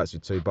think she likes me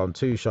too, but I'm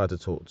too shy to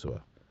talk to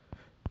her.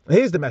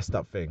 Here's the messed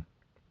up thing.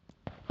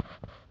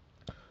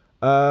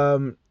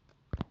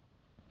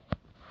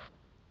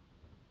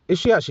 If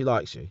she actually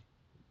likes you,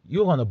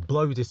 you're going to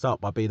blow this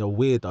up by being a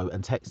weirdo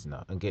and texting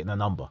her and getting her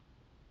number.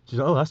 She's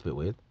like, oh, that's a bit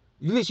weird.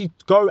 You literally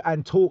go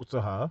and talk to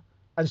her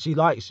and she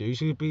likes you.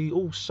 She'll be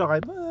all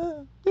shy.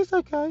 It's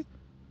okay.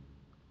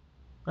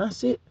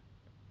 That's it.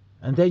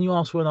 And then you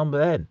ask for a number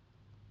then.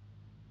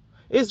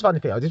 Here's the funny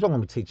thing. This is what I'm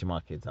going to be teaching my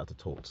kids how to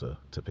talk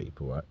to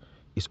people, right?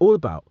 It's all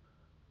about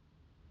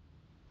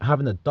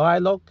having a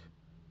dialogue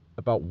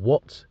about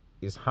what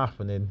is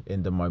happening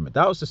in the moment.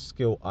 That was a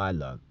skill I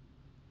learned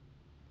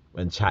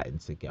when chatting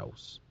to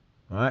girls,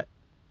 right?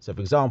 So,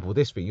 for example,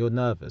 this thing, you're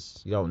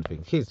nervous. You don't want to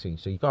think. Here's the thing.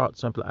 So you go up to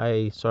someone,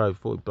 hey, sorry, I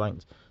thought you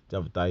blanked the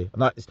other day.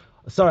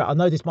 Sorry, I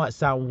know this might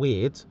sound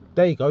weird.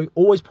 There you go.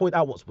 Always point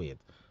out what's weird.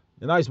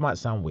 You know, this might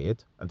sound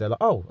weird. And they're like,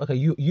 oh, okay,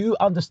 you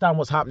understand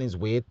what's happening is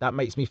weird. That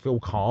makes me feel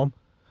calm.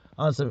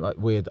 I was something like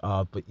weird,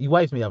 but you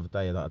waved me the other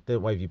day and I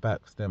didn't wave you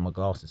back because then my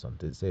glasses on,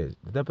 didn't see it.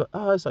 But,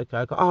 it's okay.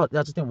 I go, I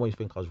just didn't want you to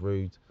think I was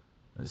rude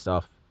and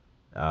stuff.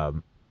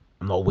 I'm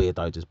not a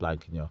weirdo, just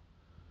blanking you.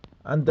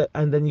 And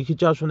then you could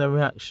judge from their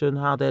reaction,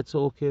 how they're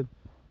talking.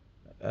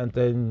 And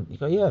then you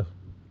go, yeah.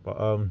 But,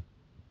 I'd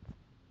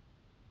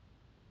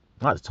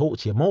like to talk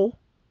to you more.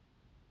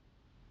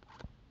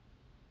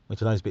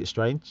 Which I know is a bit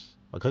strange.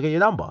 Can I get your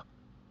number?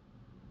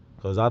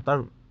 Because I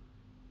feel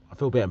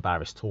a bit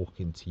embarrassed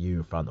talking to you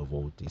in front of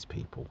all these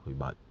people who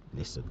might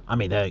listen. I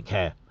mean, they don't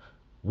care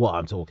what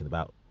I'm talking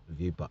about with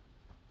you, but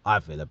I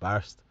feel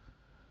embarrassed.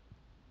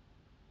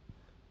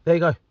 There you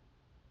go.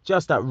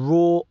 Just that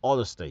raw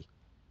honesty.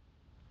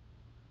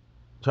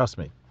 Trust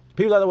me.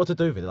 People don't know what to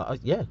do with it.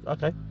 Like, yeah,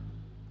 okay.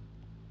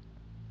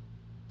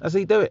 That's how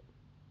you do it.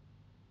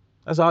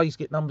 That's how I used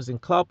to get numbers in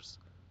clubs.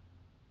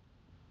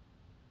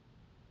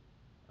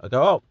 I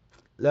go, oh,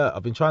 look,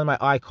 I've been trying to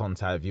make eye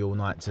contact with you all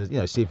night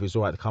to, see if it's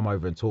all right to come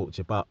over and talk to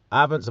you, but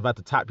I haven't, so I've had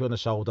to tap you on the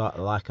shoulder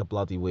like a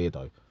bloody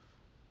weirdo.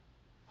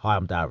 Hi,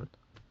 I'm Darran.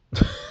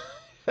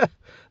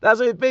 That's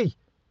what it'd be.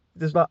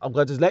 Just like, I'm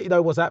going to just let you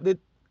know what's happening.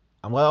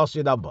 I'm going to ask you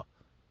your number.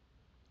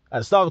 At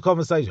the start of the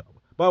conversation,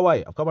 by the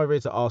way, I've come over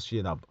here to ask you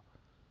your number.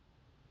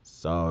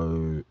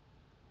 So,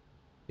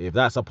 if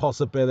that's a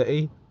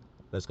possibility,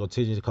 let's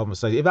continue the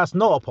conversation. If that's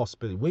not a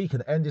possibility, we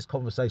can end this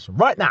conversation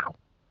right now.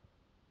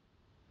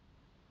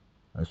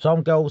 And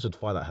some girls would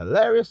find that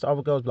hilarious.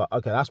 Other girls would be like,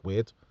 okay, that's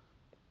weird.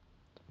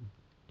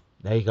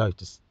 There you go.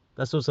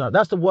 That's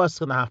the worst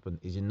going to happen,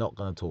 is you're not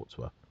going to talk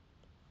to her.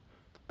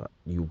 But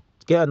you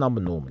get a number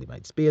normally,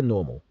 mate. Just be a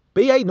normal.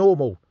 Be a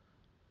normal.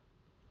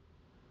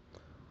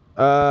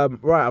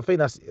 Right, I think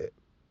that's it.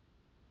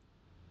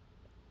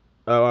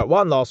 Alright,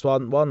 one last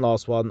one,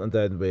 and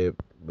then we're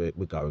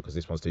going because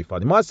this one's too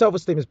funny. My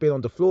self-esteem has been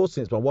on the floor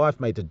since my wife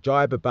made a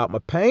jibe about my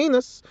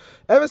penis.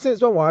 Ever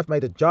since my wife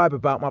made a jibe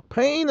about my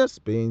penis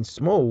being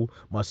small,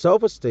 my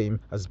self-esteem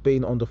has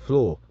been on the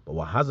floor. But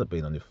what hasn't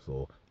been on the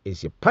floor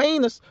is your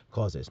penis,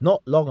 because it's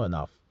not long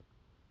enough.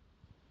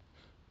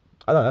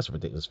 I know that's a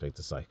ridiculous thing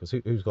to say, because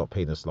who's got a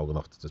penis long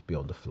enough to just be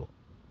on the floor?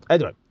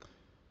 Anyway.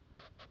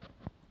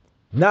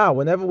 Now,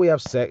 whenever we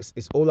have sex,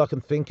 it's all I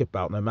can think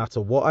about, no matter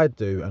what I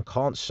do, and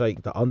can't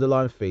shake the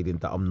underlying feeling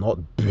that I'm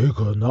not big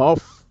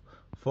enough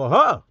for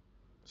her.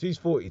 She's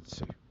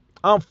 42.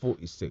 I'm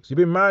 46. You've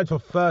been married for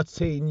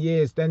 13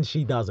 years, then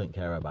she doesn't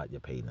care about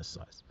your penis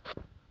size.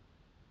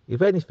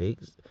 If anything,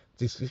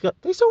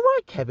 it's all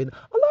right, Kevin.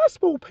 I like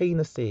small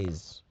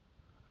penises.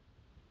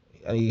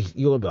 And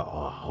you'll be like,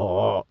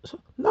 oh.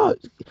 No,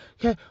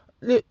 Kev,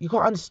 look, you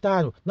got to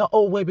understand, not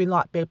all women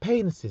like big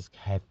penises,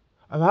 Kev.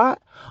 All right?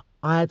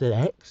 I had an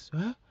ex,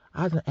 right?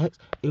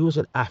 He was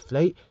an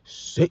athlete,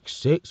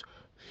 6'6",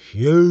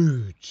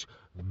 huge,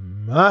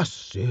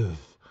 massive.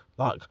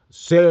 Like,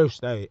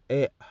 seriously,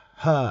 it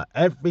hurt.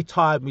 Every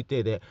time we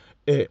did it,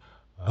 it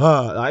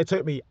hurt. Like, it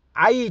took me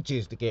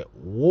ages to get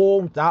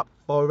warmed up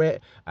for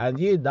it. And,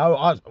 when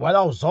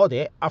I was on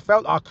it, I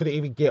felt I couldn't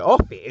even get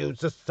off it. It was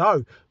just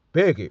so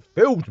big. It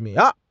filled me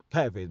up,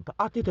 Kevin. But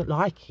I didn't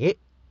like it.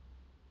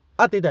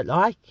 I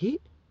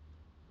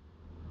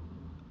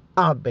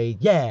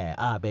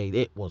mean,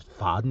 it was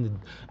fun,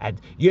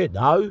 and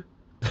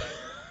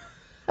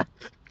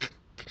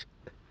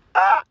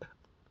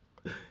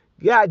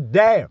God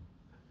damn,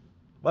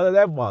 one of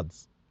them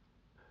ones.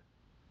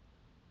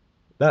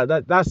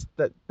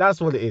 That's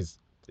what it is.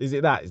 Is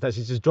it that? Is that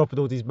she's just dropping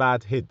all these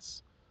mad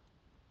hints?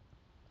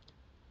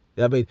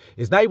 I mean,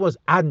 his name was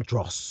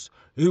Andros,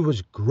 who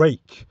was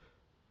Greek.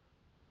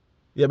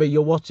 I mean,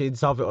 you're watching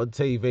something on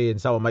TV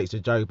and someone makes a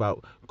joke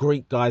about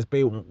Greek guys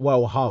being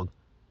well hung.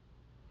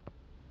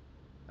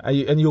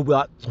 And you'll be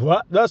like,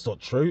 what? That's not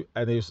true.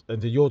 And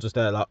then you're just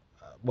there like,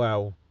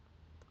 well,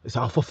 it's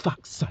for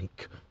fuck's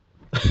sake.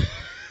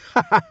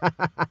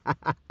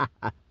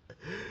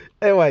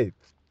 Anyway,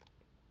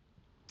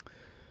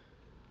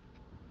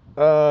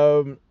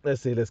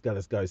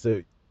 let's go.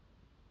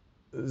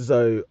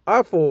 So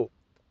I thought,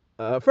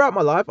 throughout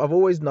my life, I've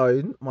always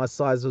known my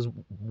size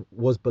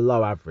was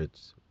below average,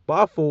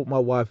 but I thought my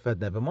wife had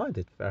never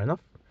minded. Fair enough.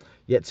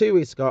 Yet 2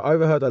 weeks ago, I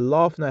overheard her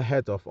laughing her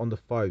head off on the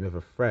phone with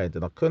a friend,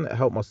 and I couldn't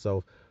help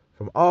myself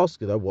from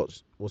asking her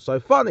what was so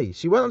funny.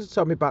 She went on to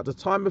tell me about the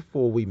time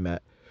before we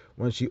met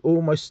when she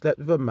almost slept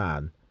with a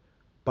man,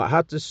 but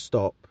had to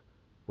stop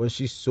when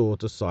she saw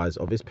the size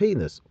of his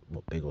penis.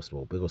 What, big or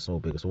small? Big or small?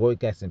 Big or small? What are we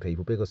guessing,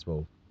 people? Big or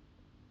small?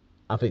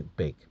 I think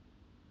big.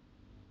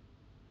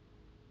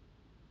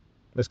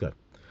 Let's go.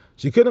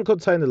 She couldn't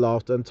contain the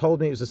laughter and told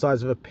me it was the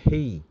size of a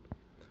pea.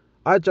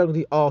 I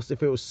jokingly asked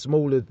if it was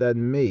smaller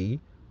than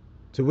me,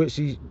 to which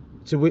she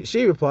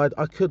replied,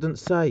 I couldn't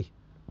say.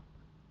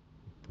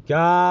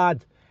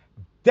 God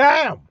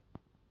damn!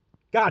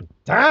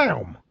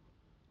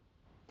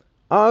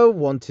 I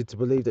wanted to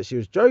believe that she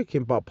was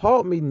joking, but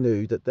part of me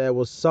knew that there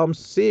was some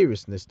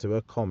seriousness to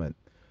her comment.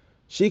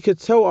 She could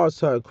tell I was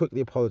hurt and quickly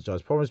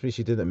apologised, promised me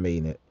she didn't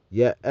mean it.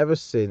 Yet, ever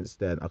since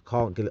then, I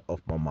can't get it off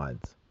my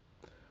mind.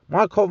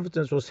 My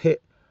confidence was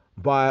hit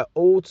by an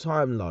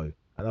all-time low,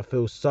 and I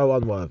feel so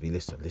unworthy.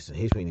 Listen, here's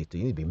what you need to do.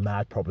 You need to be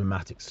mad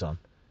problematic, son.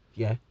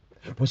 Yeah?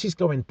 When she's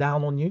going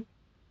down on you,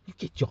 you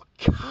get your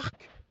cock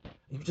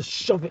and you just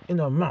shove it in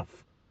her mouth,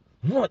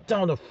 right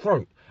down her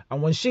throat.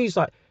 And when she's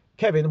like,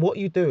 Kevin, what are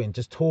you doing?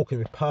 Just talking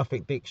with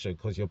perfect diction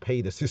because your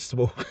penis is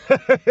small.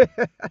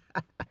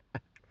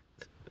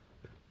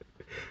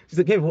 She's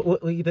like, Kevin,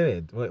 what are you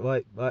doing?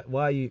 Why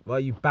are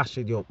you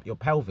bashing your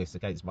pelvis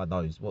against my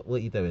nose? What are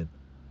you doing?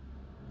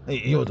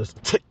 You'll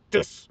just take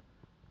this.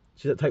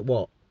 She's like, take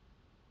what?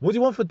 What do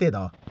you want for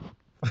dinner?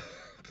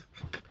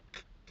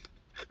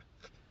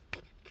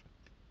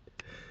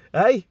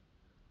 Hey?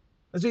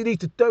 That's what you need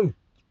to do.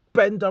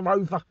 Bend her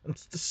over and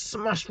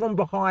smash from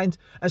behind.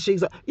 And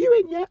she's like, you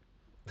in yet?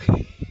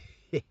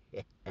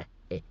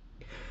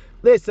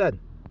 Listen,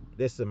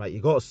 mate,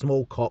 you got a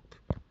small cock.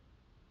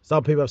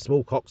 Some people have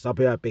small cocks, some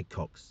people have big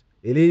cocks.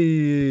 It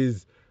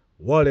is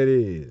what it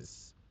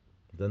is.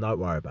 Then don't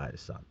worry about it,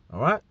 son.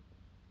 Alright?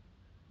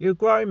 You're a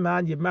grown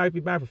man, you're married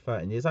for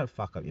 13 years. Don't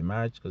fuck up your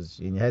marriage because it's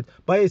in your head.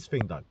 But here's the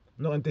thing, though. I'm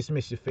not going to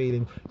dismiss your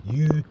feeling.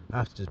 You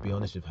have to just be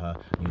honest with her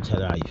and you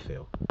tell her how you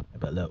feel.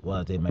 But look, what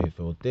I did made me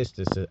feel this,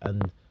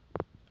 and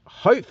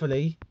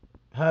hopefully,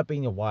 her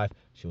being your wife,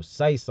 she'll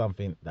say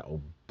something that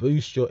will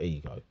boost your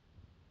ego.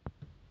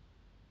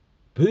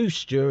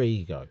 Boost your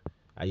ego.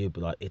 And you'll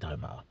be like, it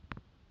don't matter.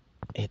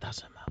 It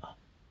doesn't matter.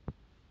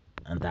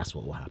 And that's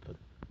what will happen.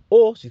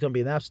 Or she's going to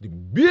be an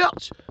absolute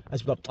bitch. And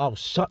she'll be like, oh,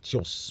 shut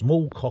your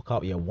small cock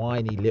up, you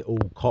whiny little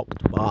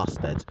cocked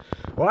bastard.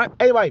 Alright,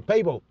 anyway,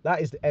 people, that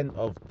is the end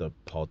of the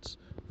pods.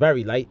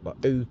 Very late, but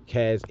who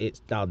cares? It's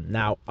done.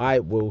 Now, I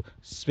will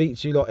speak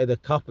to you lot in a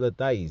couple of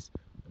days.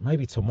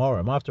 Maybe tomorrow.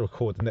 I might have to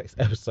record the next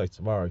episode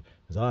tomorrow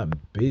because I'm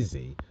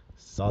busy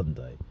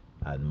Sunday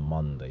and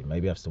Monday.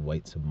 Maybe I have to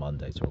wait till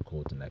Monday to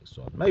record the next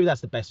one. Maybe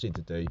that's the best thing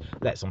to do.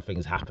 Let some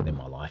things happen in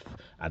my life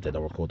and then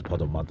I'll record the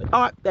pod on Monday.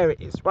 Alright, there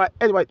it is. Right,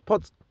 anyway,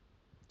 pods,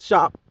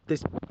 shut up.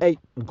 This ain't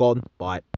gone. Bye.